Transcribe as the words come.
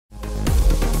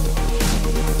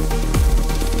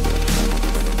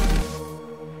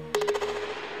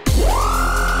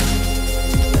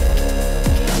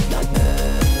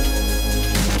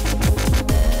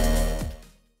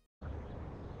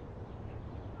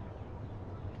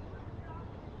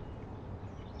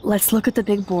Let's look at the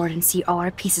big board and see all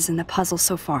our pieces in the puzzle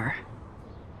so far.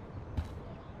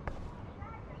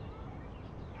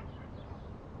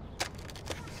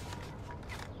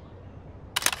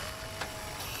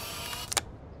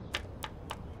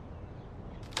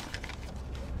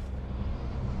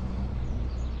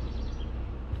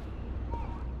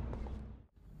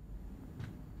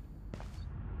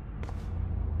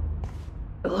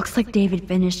 It looks like David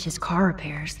finished his car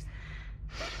repairs.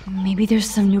 Maybe there's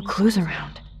some new clues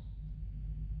around.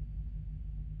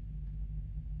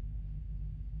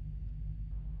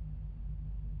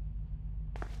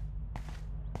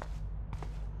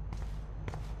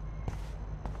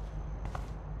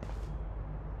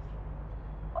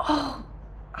 Oh,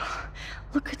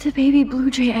 look at the baby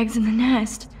blue jay eggs in the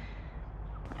nest.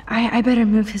 I better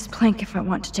move his plank if I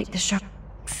want to take the shot.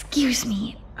 Excuse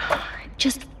me.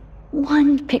 Just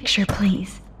one picture,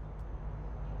 please.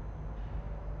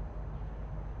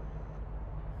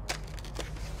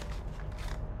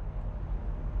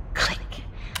 Click.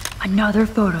 Another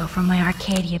photo from my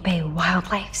Arcadia Bay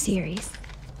Wildlife series.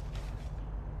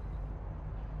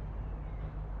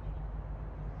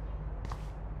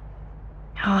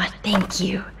 Oh, thank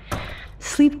you.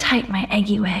 Sleep tight, my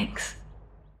eggy eggs.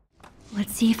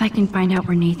 Let's see if I can find out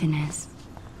where Nathan is.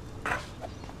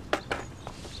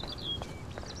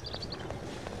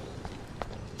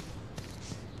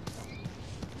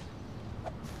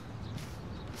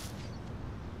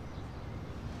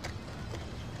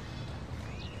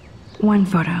 One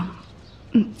photo.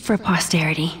 For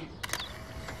posterity.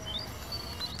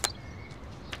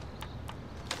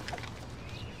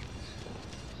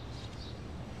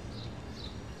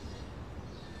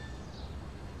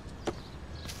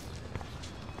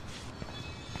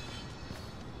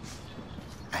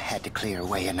 I had to clear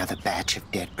away another batch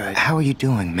of dead birds. How are you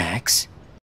doing, Max?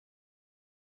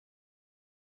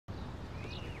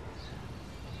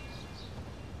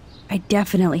 I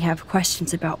definitely have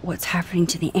questions about what's happening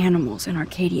to the animals in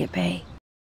Arcadia Bay.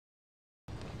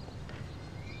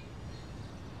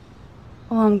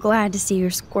 Well, I'm glad to see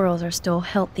your squirrels are still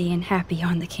healthy and happy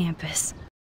on the campus.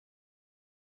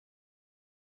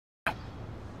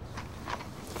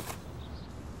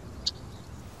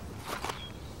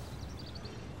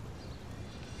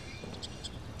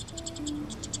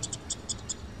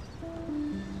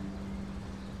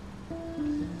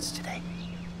 It's today.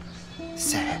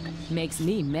 Sad. Makes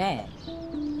me mad.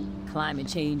 Climate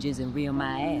change isn't real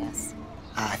my ass.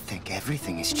 I think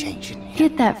everything is changing here.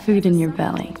 Get that food in your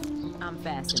belly. I'm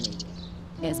fascinated.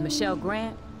 As Michelle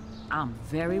Grant, I'm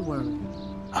very worried.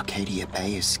 Arcadia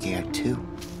Bay is scared too.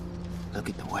 Look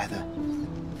at the weather.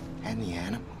 And the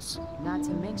animals. Not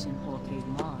to mention poor Kate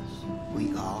Marsh.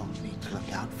 We all need to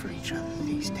look out for each other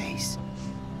these days.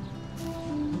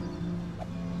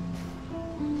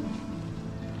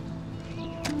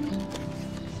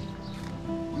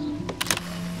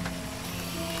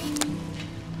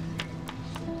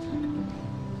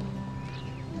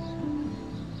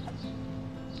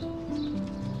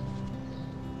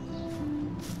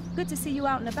 Good to see you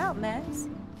out and about, Max.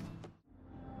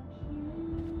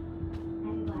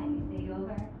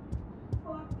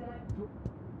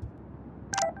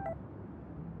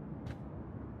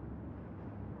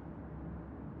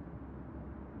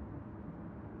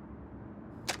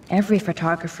 Every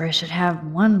photographer should have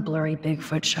one blurry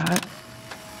Bigfoot shot.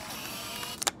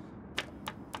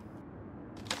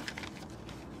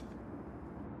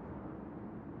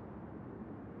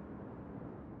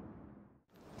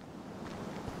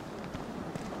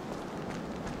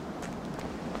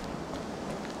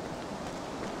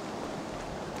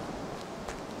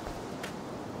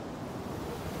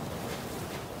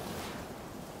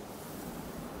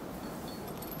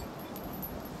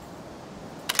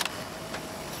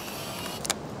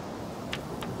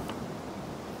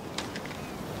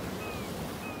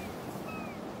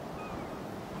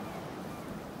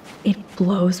 It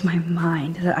blows my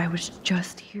mind that I was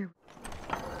just here.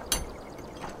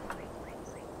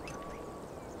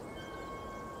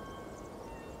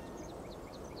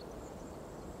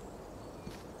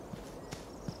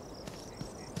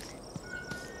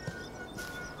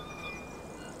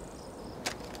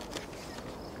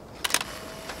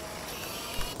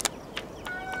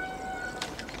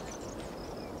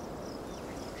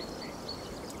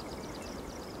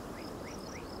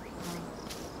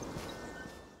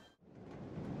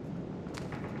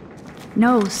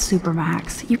 No,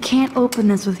 Supermax, you can't open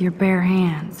this with your bare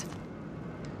hands.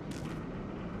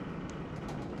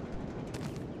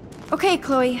 Okay,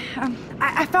 Chloe,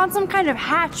 I found some kind of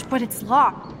hatch, but it's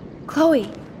locked.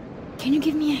 Chloe, can you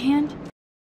give me a hand?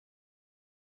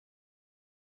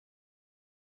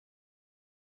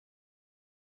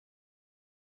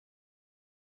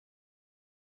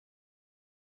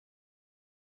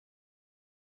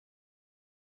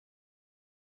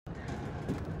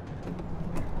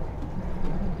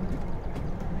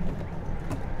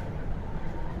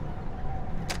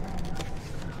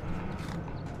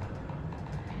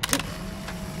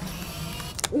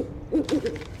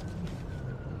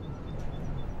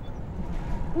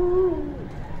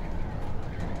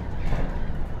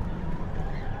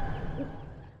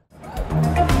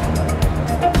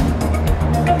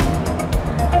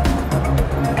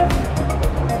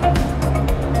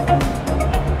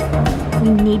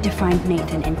 need to find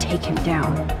Nathan and take him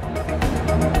down.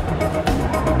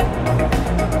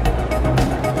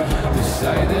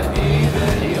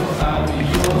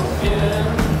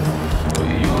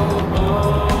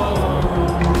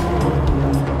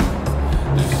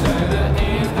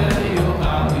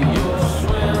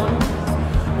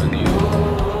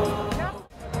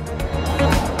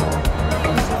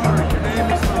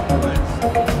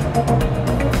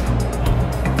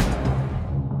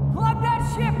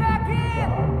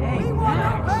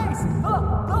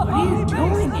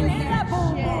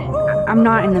 I'm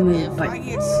not in the mood, but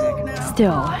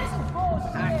still,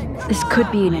 this could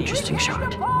be an interesting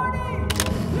shot.